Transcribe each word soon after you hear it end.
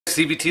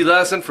CVT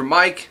lesson for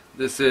Mike.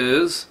 This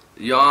is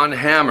Jan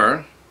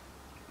Hammer,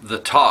 The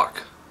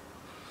Talk.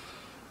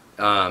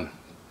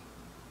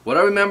 What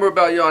I remember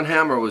about Jan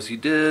Hammer was he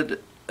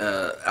did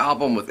an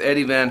album with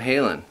Eddie Van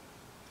Halen,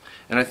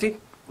 and I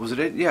think, was it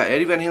Eddie? Yeah,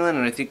 Eddie Van Halen,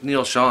 and I think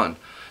Neil Schon.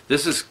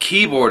 This is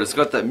keyboard. It's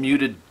got that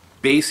muted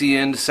bassy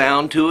end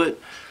sound to it.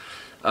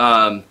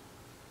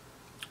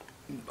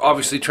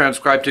 Obviously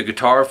transcribed to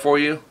guitar for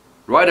you.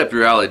 Right up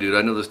your alley, dude.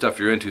 I know the stuff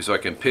you're into, so I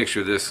can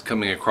picture this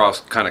coming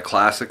across kind of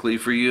classically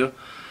for you.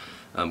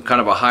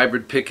 Kind of a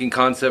hybrid picking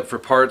concept for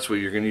parts where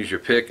you're going to use your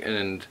pick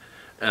and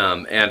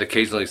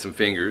occasionally some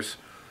fingers.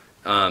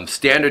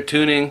 Standard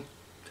tuning.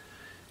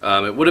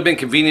 It would have been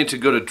convenient to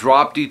go to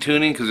drop D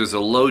tuning because there's a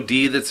low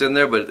D that's in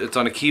there, but it's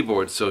on a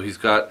keyboard, so he's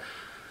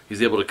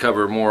able to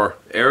cover more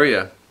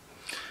area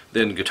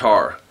than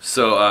guitar.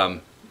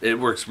 So it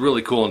works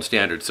really cool in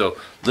standard. So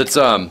let's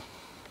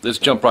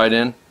jump right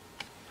in.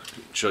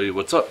 Show you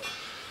what's up.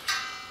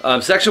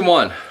 Section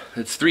 1,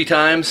 it's 3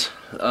 times.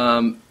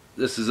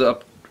 This is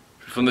up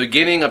from the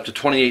beginning up to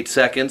 28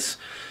 seconds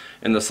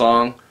in the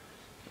song.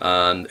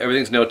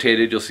 Everything's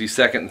notated. You'll see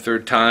second and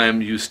third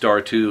time, use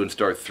 *2 and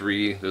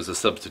 *3. There's a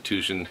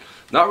substitution,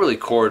 not really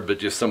chord, but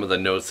just some of the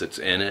notes that's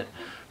in it.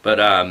 But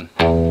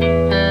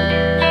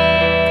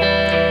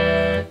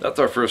that's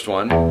our first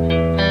one.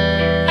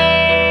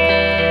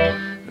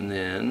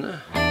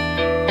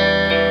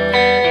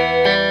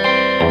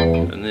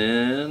 And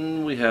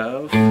then we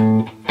have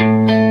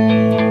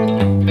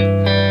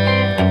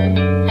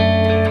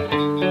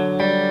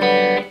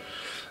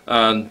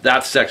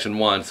that's section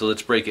 1, so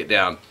let's break it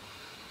down.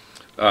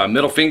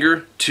 Middle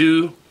finger,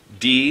 2,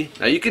 D.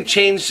 Now you can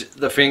change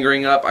the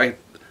fingering up. I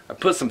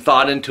put some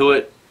thought into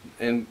it,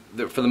 and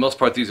for the most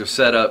part these are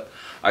set up,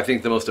 I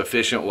think, the most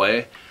efficient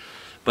way.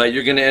 But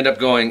you're going to end up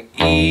going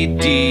E,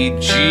 D,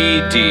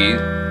 G, D.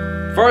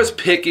 As far as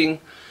picking,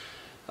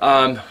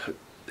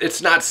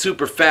 it's not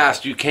super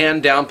fast. You can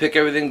down pick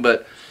everything,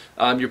 but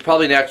you're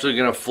probably naturally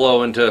going to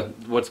flow into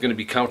what's going to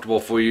be comfortable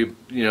for you.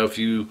 You know, if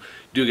you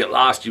do get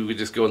lost, you would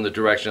just go in the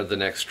direction of the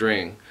next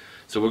string.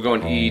 So we're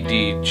going E,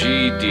 D,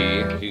 G, D.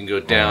 You can go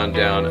down,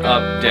 down,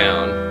 up,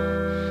 down,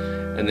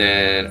 and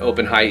then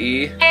open high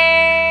E,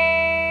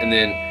 and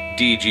then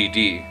D, G,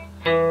 D.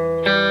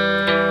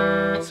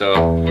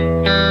 So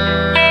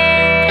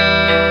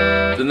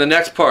then the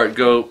next part,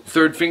 go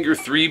third finger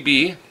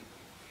 3B,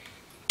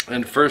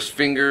 and first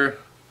finger,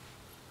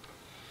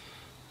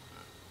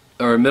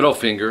 or middle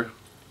finger,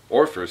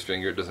 or first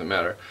finger, it doesn't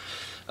matter,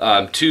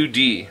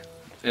 2D.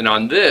 And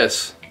on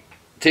this,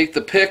 take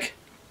the pick,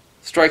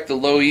 strike the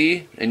low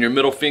E, and your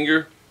middle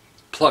finger,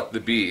 pluck the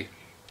B.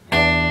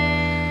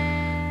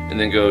 And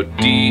then go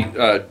D,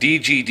 D,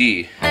 G,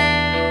 D.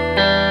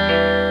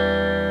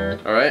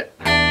 Alright?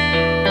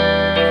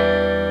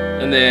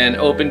 And then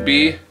open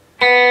B,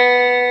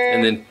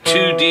 and then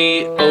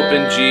 2D,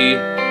 open G,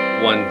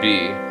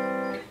 1B.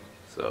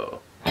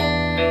 So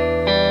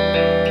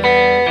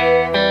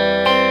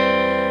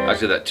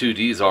actually that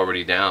 2D is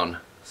already down,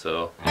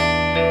 so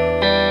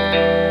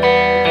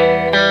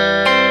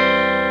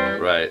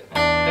right.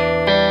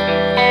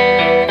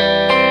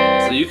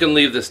 So you can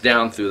leave this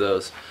down through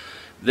those.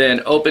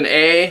 Then open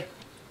A,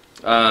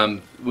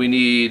 we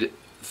need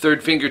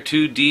third finger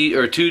 2D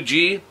or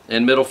 2G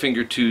and middle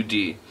finger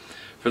 2D.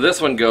 For this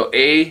one, go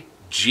A,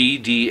 G,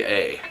 D,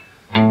 A.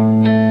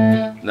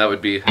 And that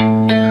would be.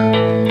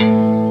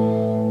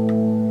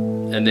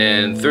 And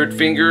then third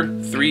finger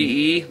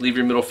 3E, leave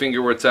your middle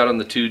finger where it's at on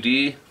the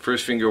 2D,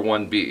 first finger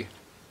 1B.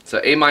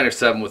 So A minor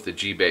 7 with the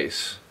G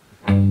bass.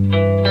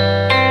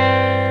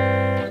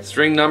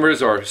 String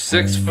numbers are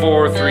 6,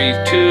 4, 3,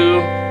 2.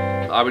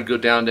 I would go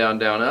down, down,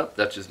 down, up.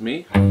 That's just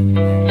me.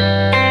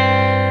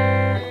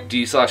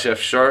 D/F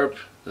sharp.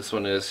 This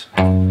one is.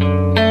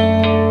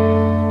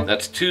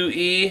 That's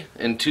 2E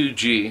and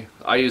 2G.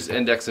 I use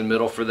index and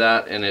middle for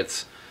that, and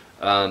it's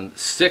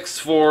 6,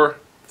 4,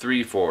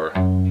 3, 4.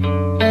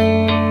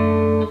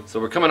 So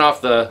we're coming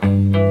off the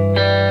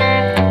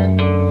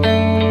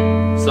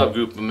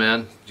subgroup,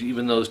 man.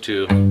 Even those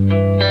two.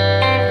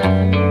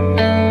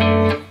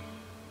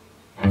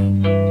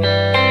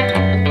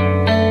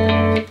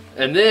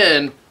 And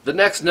then the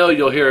next note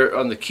you'll hear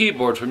on the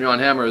keyboard from Jan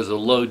Hammer is a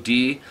low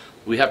D.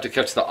 We have to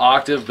catch the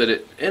octave, but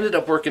it ended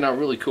up working out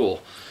really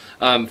cool.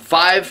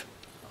 5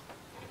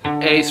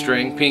 A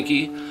string,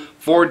 pinky,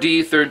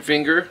 4D third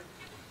finger,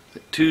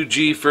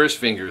 2G first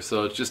finger.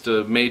 So it's just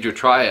a major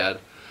triad.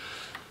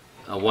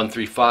 1,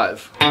 3,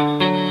 5,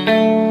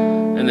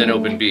 and then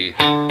open B.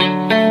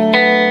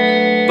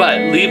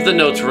 But leave the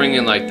notes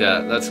ringing like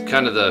that. That's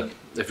kind of the,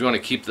 if you want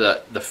to keep the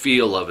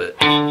feel of it.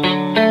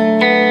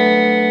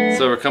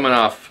 So we're coming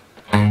off,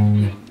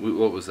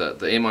 what was that?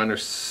 The A minor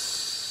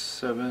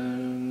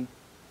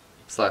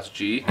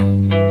 7/G.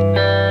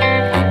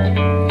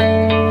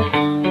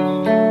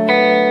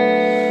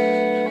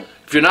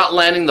 If you're not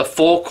landing the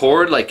full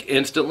chord like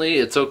instantly,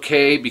 it's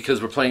okay, because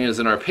we're playing it as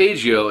an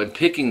arpeggio and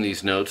picking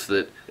these notes,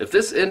 that if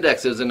this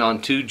index isn't on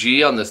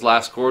 2G on this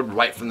last chord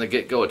right from the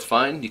get-go, it's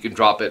fine. You can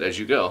drop it as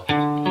you go.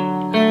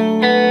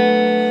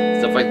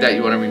 Stuff like that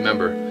you want to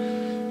remember.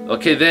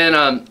 Okay,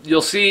 then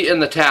you'll see in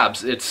the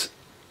tabs, it's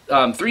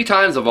 3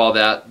 times of all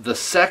that. The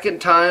second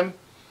time,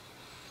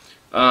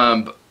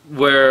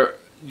 where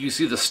you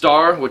see the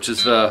star, which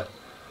is the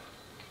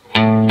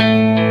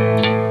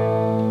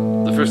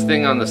first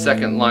thing on the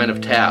second line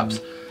of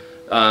tabs,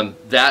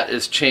 that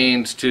is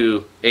changed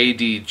to A,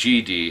 D,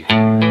 G, D.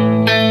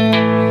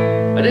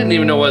 I didn't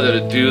even know whether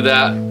to do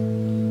that,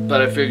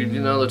 but I figured,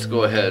 you know, let's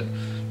go ahead.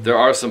 There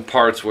are some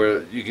parts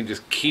where you can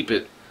just keep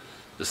it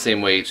the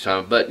same way each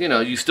time, but you know,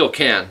 you still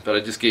can, but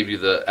I just gave you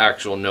the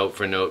actual note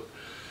for note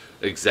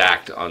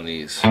exact on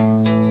these.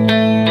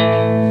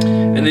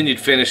 And then you'd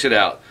finish it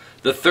out.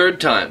 The third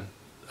time,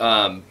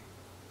 let me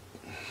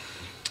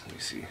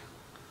see,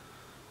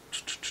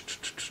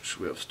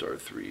 we have star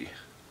 3.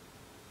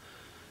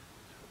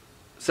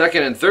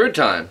 Second and third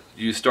time,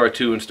 you use star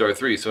 2 and star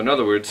 3. So in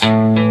other words,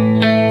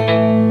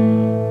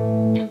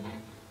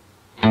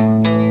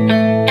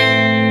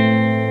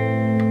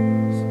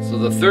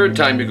 the third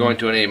time you're going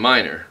to an A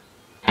minor,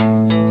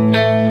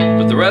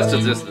 but the rest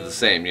of this is the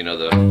same, you know,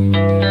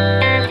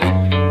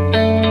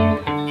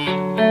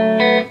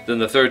 then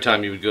the third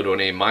time you would go to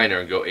an A minor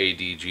and go A,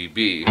 D, G,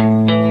 B,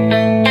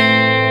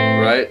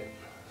 right?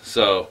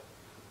 So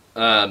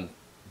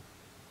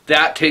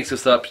that takes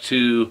us up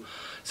to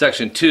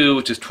section 2,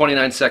 which is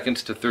 29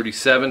 seconds to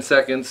 37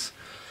 seconds.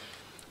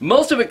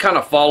 Most of it kind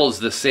of follows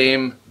the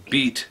same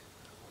beat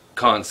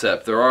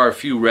concept. There are a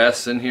few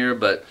rests in here,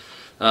 but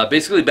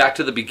basically back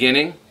to the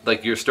beginning,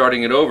 like you're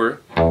starting it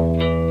over. But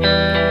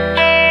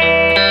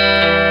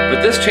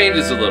this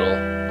changes a little.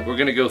 We're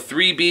going to go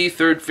 3B,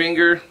 third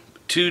finger,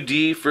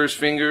 2D, first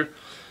finger,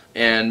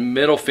 and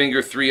middle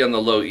finger 3 on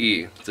the low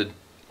E.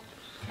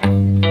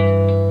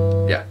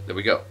 Yeah, there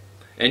we go.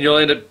 And you'll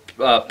end up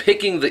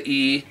picking the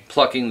E,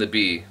 plucking the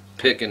B,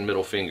 pick and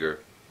middle finger.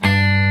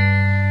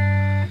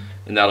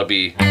 And that'll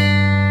be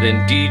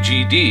then D,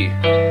 G, D.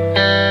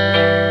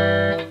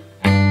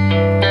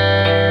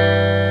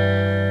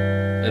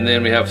 And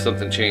then we have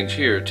something change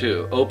here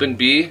too. Open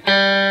B,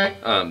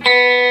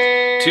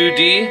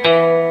 2D,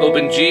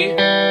 open G,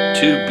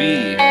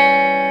 2B.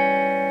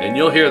 And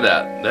you'll hear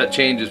that. That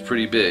change is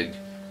pretty big.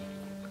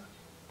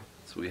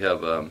 So we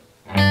have sounds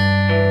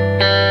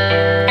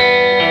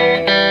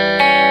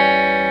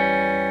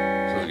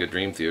like a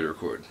Dream Theater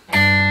chord.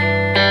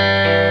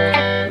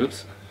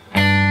 Oops.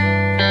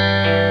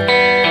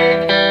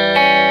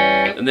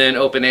 And then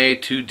open A,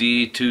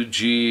 2D,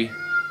 2G,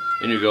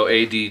 and you go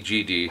A, D,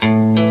 G, D.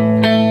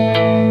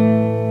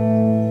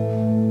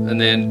 And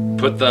then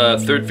put the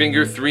third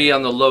finger 3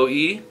 on the low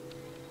E.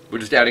 We're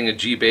just adding a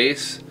G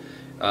bass.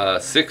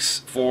 6,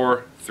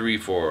 4, 3,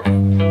 4.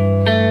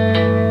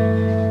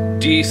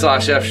 D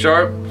slash F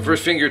sharp.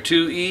 First finger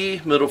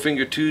 2E, middle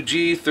finger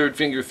 2G, third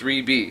finger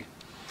 3B.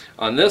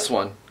 On this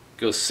one,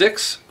 goes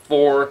 6,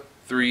 4,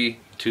 3,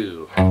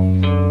 2.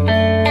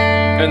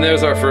 And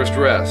there's our first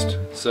rest.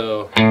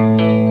 So.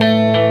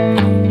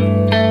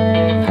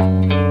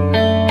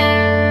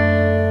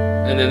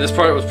 And then this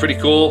part was pretty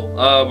cool.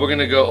 We're going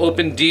to go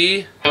open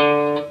D,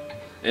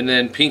 and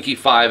then pinky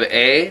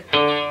 5A,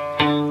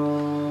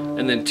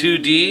 and then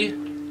 2D,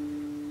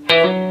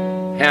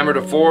 hammer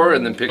to 4,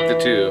 and then pick the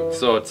 2.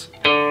 So it's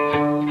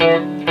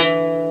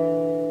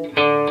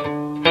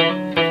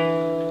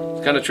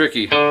kind of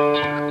tricky,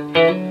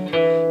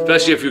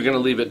 especially if you're going to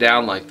leave it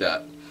down like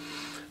that.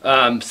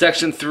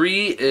 Section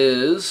 3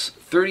 is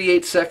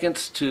 38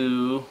 seconds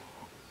to,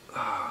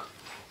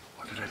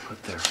 what did I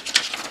put there?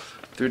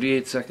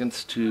 38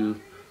 seconds to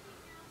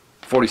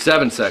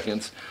 47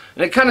 seconds.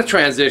 And it kind of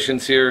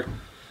transitions here.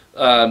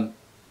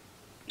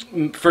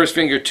 First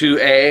finger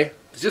 2A.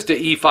 It's just an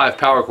E5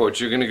 power chord.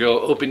 So you're going to go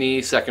open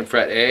E, second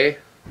fret A.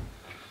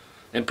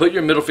 And put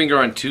your middle finger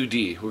on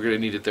 2D. We're going to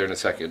need it there in a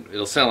second.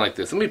 It'll sound like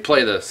this. Let me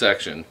play the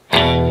section.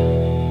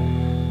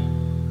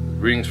 It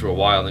rings for a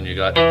while, then you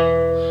got...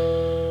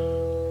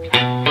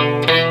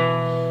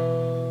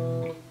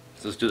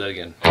 So let's do that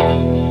again.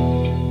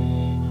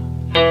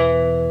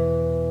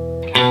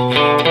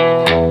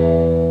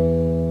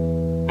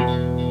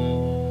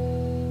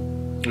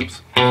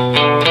 Oops.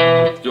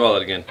 Let's do all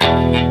that again.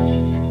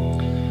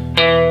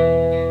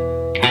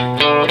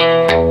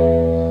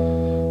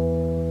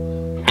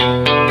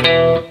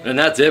 And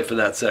that's it for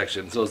that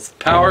section. So it's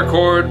power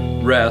chord,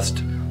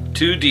 rest,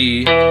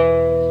 2D,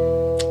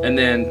 and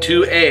then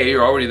 2A,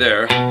 you're already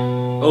there,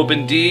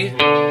 open D,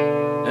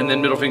 and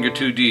then middle finger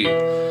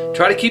 2D.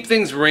 Try to keep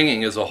things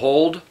ringing as a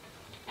hold,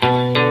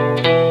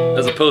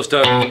 as opposed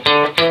to...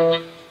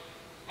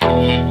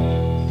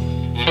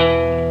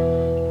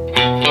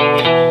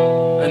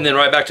 And then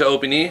right back to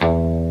open E,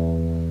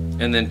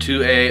 and then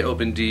 2A,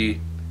 open D,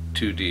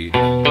 2D.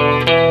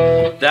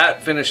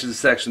 That finishes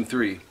section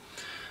 3.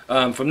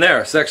 From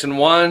there, section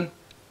 1,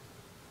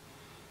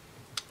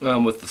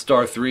 with the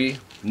star 3,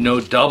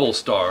 no double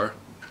star.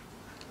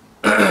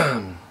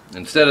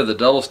 Instead of the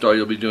double star,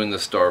 you'll be doing the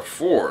star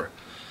 4,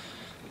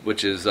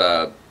 which is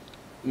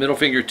middle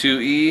finger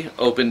 2E,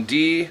 open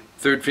D,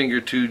 third finger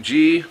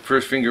 2G,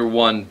 first finger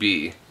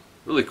 1B.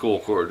 Really cool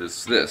chord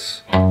is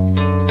this.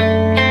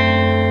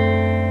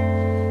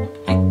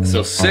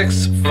 So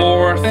 6,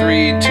 4,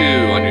 3, 2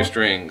 on your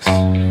strings.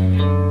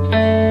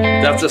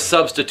 That's a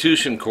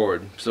substitution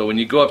chord. So when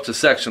you go up to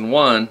section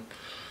 1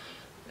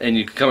 and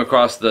you come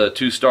across the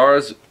 2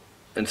 stars,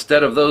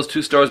 instead of those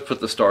 2 stars,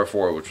 put the star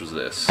 4, which was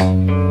this.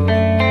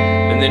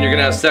 And then you're going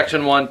to have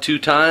section 1 2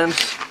 times.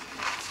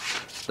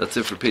 That's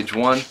it for page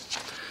 1.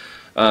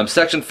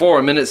 Section 4,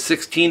 a minute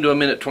 16 to a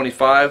minute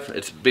 25.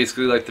 It's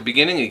basically like the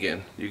beginning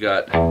again. You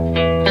got.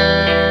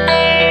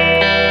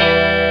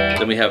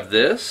 Then we have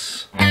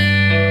this.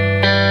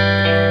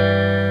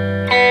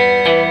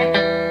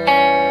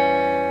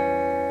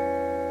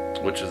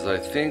 Which is, I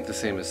think, the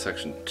same as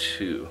section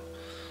 2.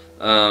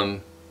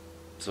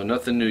 So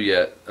nothing new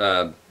yet,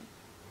 but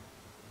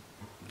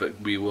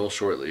we will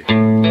shortly.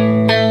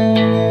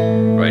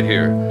 Right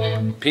here.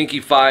 Pinky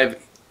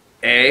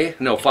 5A,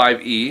 no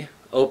 5E,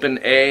 open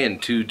A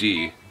and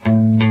 2D.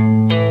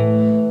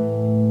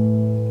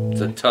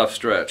 It's a tough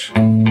stretch.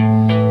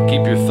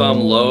 Keep your thumb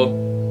low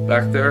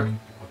back there.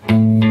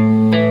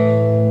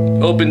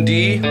 Open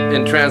D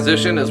in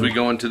transition as we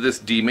go into this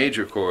D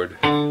major chord.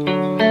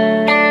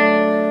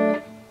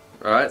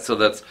 Alright, so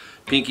that's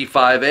pinky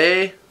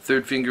 5A,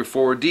 third finger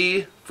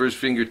 4D, first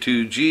finger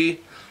 2G,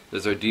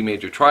 there's our D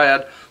major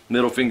triad,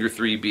 middle finger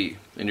 3B.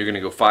 And you're going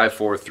to go 5,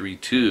 4, 3,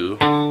 2.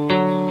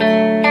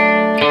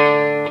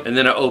 And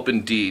then an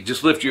open D.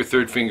 Just lift your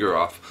third finger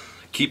off.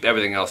 Keep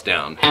everything else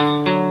down.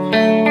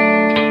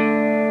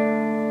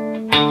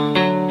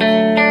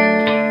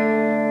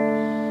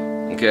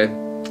 Okay,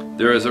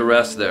 there is a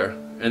rest there.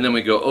 And then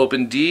we go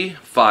open D,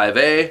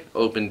 5A,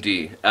 open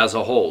D as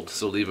a hold,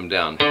 so leave them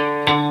down.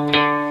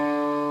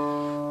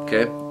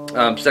 Okay,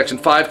 section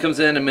 5 comes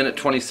in a minute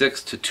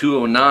 26 to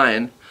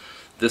 2:09.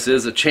 This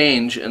is a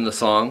change in the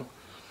song,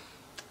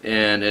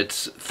 and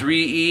it's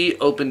 3E,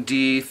 open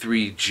D,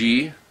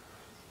 3G.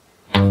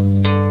 I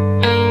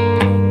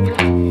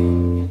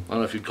don't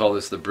know if you'd call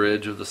this the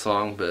bridge of the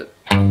song, but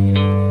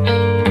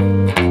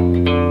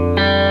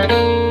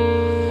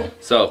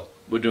so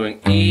we're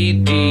doing E,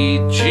 D,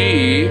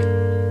 G,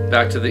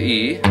 back to the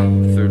E,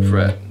 3rd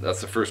fret.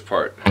 That's the first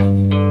part.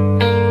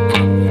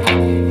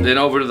 Then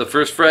over to the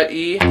 1st fret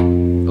E,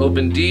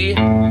 open D,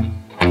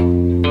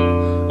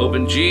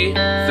 open G,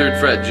 3rd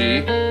fret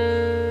G.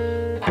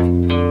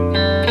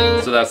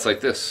 So that's like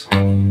this.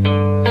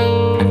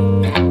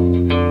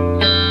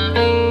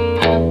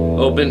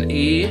 Open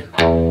E.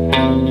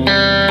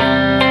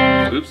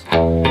 Oops.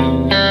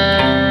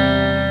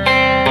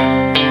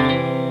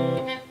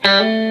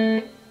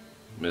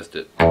 Missed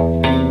it.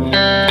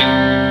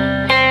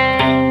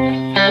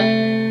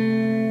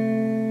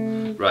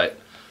 Right.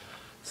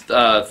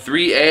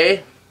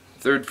 3A,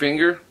 3rd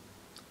finger.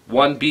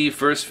 1B,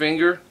 1st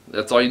finger.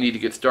 That's all you need to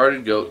get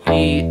started. Go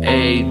E,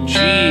 A, G,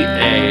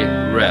 A,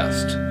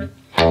 rest.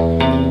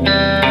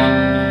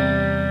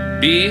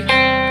 B,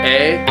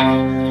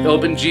 A,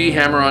 open G,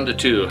 hammer onto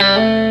 2.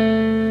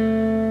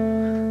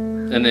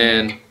 And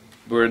then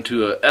we're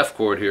into a F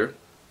chord here.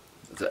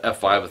 It's an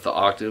F5 with the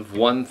octave.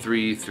 1,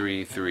 3,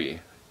 3, 3.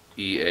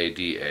 E, A,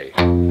 D, A.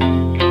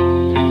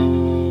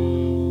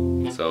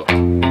 So.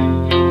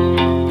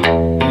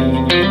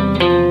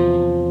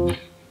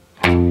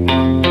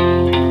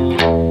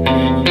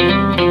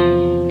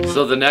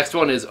 So the next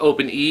one is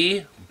open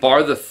E,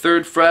 bar the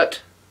 3rd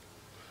fret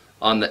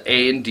on the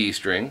A and D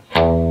string,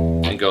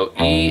 and go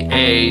E,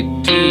 A,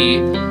 D,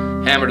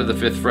 hammer to the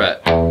 5th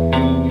fret,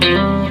 and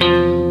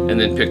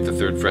then pick the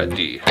 3rd fret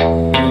D.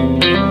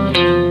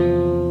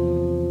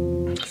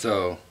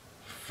 So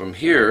from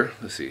here,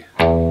 let's see.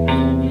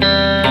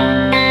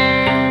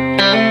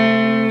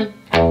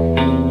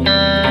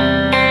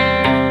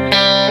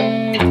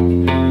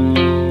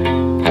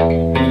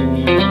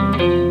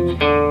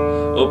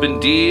 Open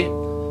D,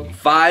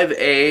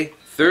 5A,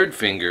 3rd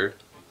finger,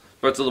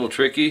 but it's a little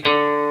tricky.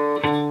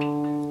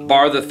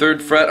 Bar the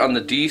 3rd fret on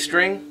the D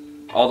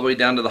string, all the way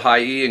down to the high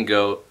E, and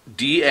go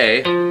D,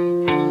 A,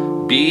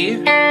 B,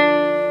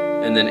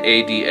 and then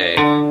A, D, A.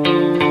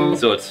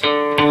 So it's,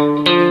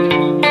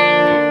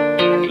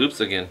 oops,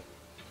 again.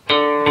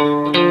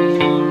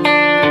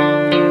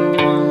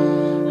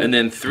 And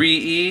then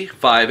 3E,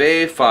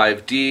 5A,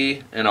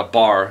 5D, and a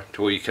bar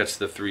to where you catch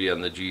the 3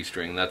 on the G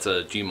string. That's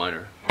a G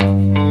minor.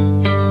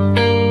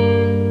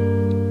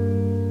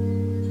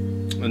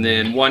 And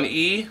then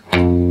 1E,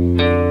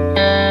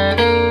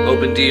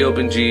 open D,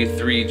 open G,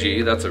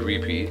 3G, that's a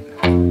repeat.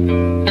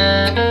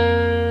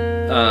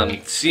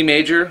 C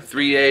major,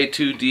 3A,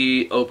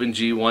 2D, open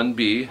G,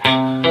 1B.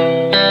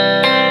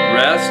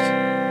 Rest,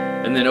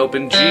 and then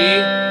open G,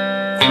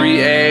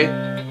 3A,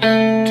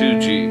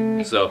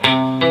 2G. So,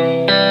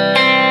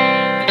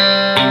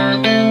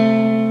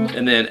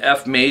 and then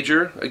F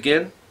major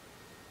again.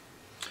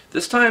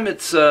 This time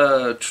it's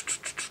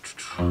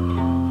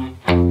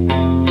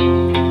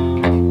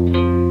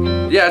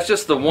yeah, it's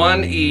just the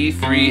 1E,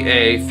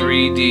 3A,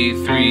 3D,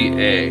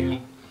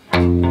 3A.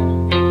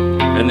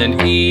 And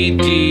then E,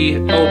 D,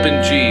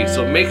 open G.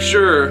 So make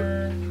sure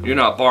you're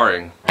not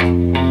barring.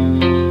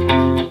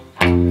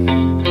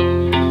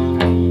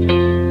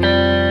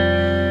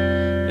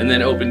 And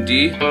then open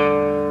D.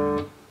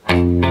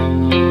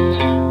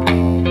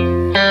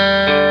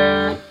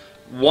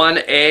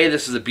 1A,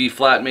 this is a B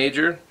flat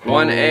major.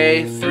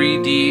 1A,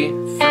 3D,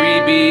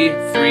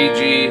 3B,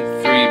 3G,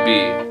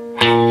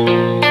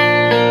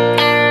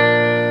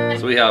 3B.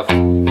 So we have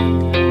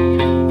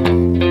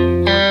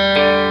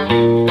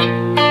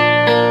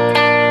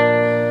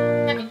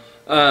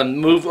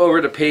move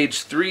over to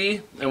page 3,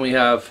 and we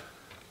have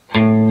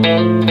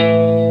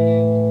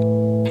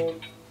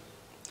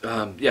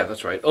yeah,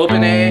 that's right.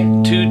 Open A,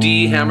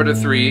 2D, hammer to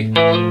 3,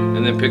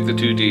 and then pick the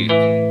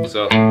 2D.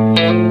 So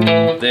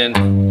then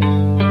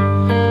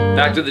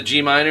back to the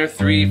G minor,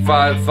 3,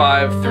 5,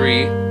 5,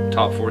 3,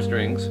 top 4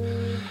 strings.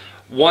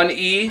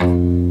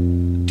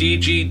 1E, D,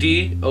 G,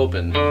 D,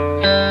 open.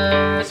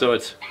 So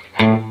it's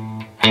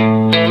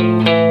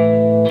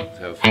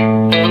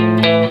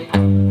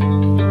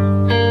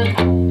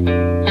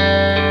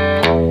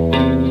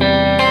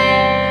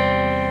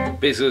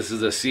basically this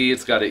is a C,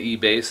 it's got an E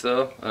bass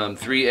though.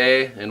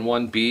 3A and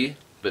 1B,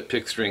 but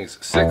pick strings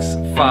 6,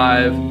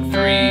 5, 3, 2.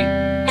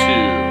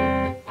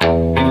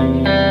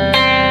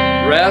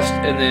 Rest,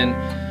 and then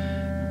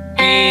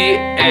B,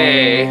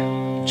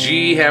 A,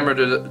 G hammer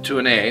to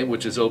an A,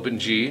 which is open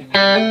G,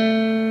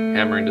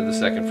 hammering to the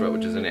 2nd fret,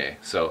 which is an A.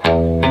 So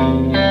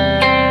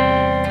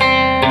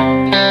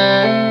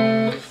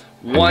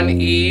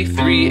 1E,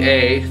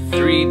 3A,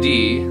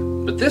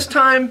 3D, but this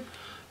time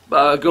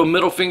go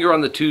middle finger on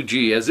the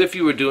 2G, as if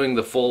you were doing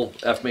the full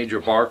F major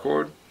bar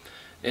chord,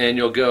 and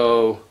you'll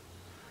go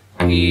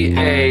E,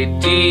 A,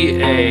 D,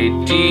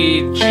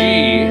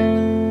 G,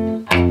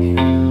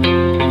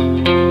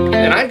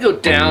 and I go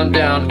down,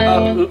 down,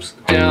 up, oops,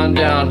 down,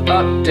 down,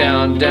 up,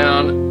 down,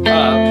 down,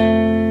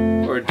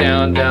 up, or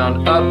down,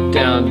 down, up,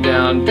 down,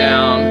 down,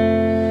 down,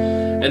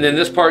 and then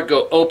this part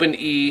go open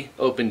E,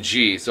 open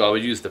G. So I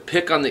would use the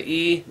pick on the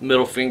E,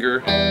 middle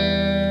finger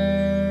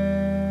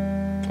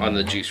on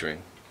the G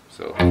string.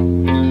 So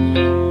and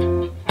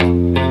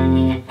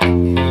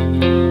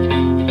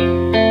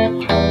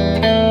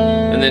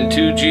then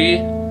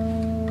 2G.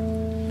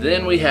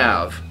 Then we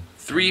have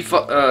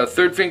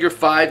 3rd finger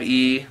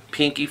 5E,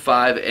 pinky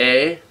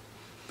 5A.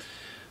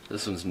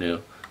 This one's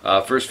new.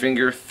 1st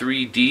finger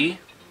 3D,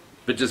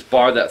 but just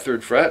bar that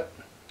 3rd fret.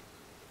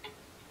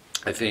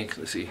 I think.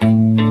 Let's see.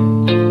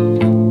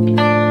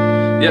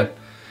 Yep.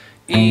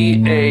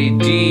 E, A,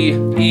 D,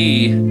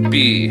 E,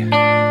 B.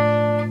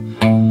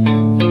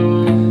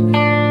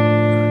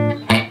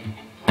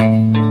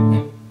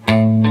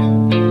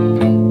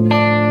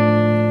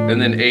 And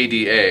then A,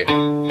 D, A.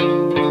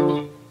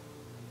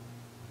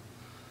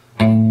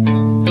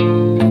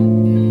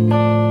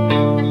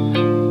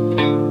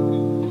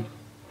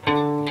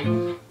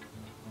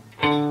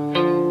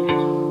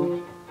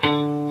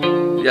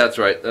 Yeah, that's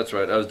right, that's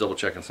right. I was double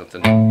checking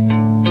something.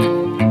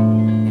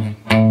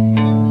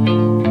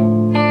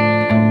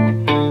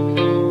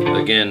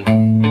 Again.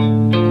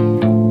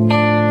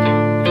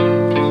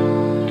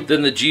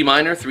 Then the G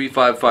minor, 3,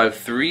 5, 5,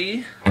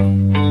 3.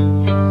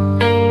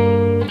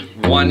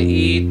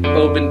 1E,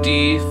 open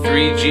D,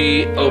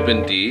 3G,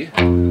 open D.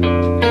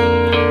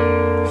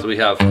 So we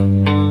have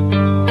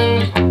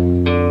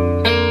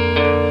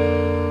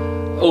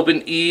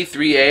open E,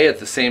 3A at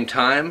the same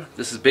time.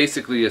 This is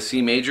basically a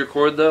C major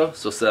chord though,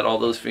 so set all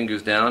those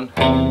fingers down.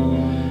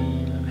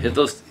 Hit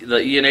those, the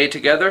E and A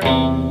together,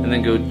 and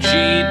then go G,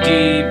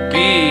 D, B,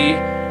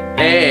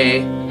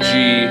 A,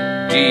 G,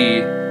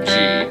 D,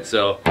 G.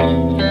 So,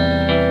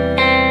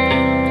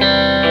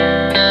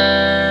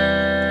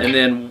 and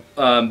then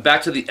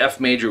back to the F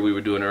major we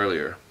were doing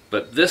earlier,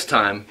 but this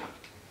time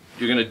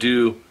you're going to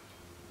do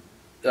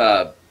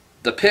the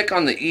pick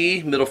on the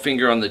E, middle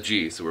finger on the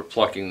G, so we're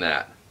plucking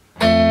that.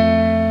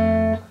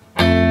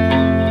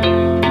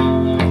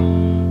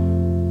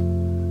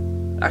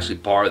 Actually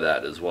bar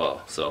that as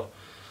well. So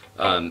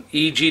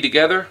E, G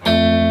together,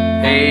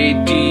 A,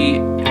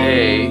 D,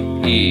 A,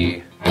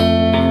 E,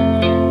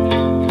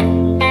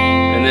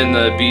 and then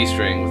the B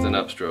string with an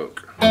upstroke.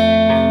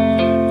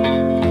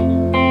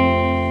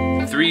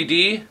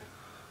 3D,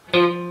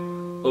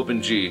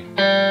 open G,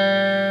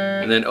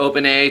 and then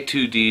open A,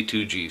 2D,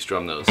 2G,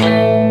 strum those.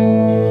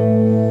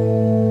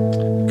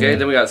 Okay,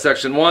 then we got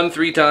section 1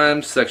 3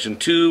 times, section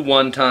 2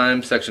 1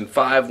 time, section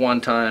 5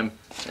 1 time,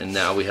 and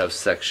now we have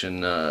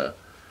section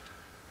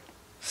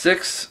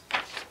 6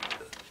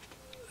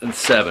 and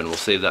 7. We'll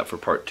save that for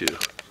part 2.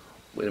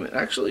 Wait a minute,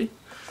 actually,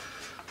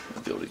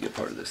 I'll be able to get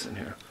part of this in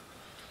here.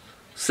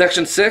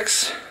 Section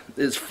 6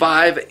 is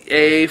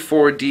 5A,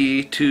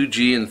 4D,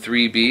 2G, and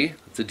 3B.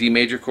 It's a D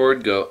major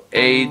chord. Go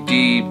A,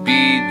 D, B,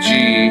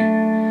 G,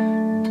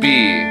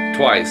 B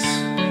twice.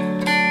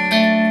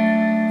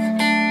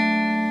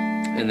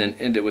 And then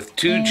end it with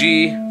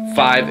 2G,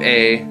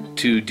 5A,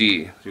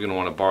 2D. You're going to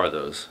want to bar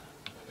those.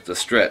 It's a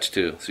stretch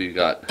too. So you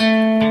got,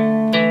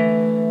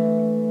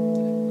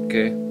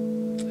 okay,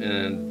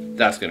 and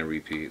that's going to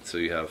repeat. So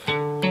you have,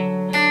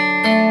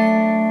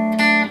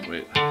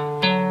 wait.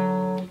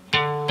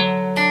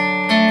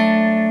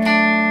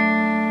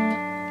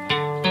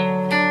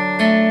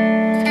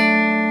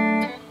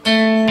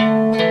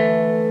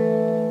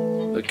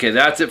 Okay,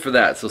 that's it for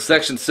that. So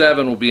section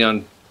 7 will be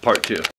on part 2.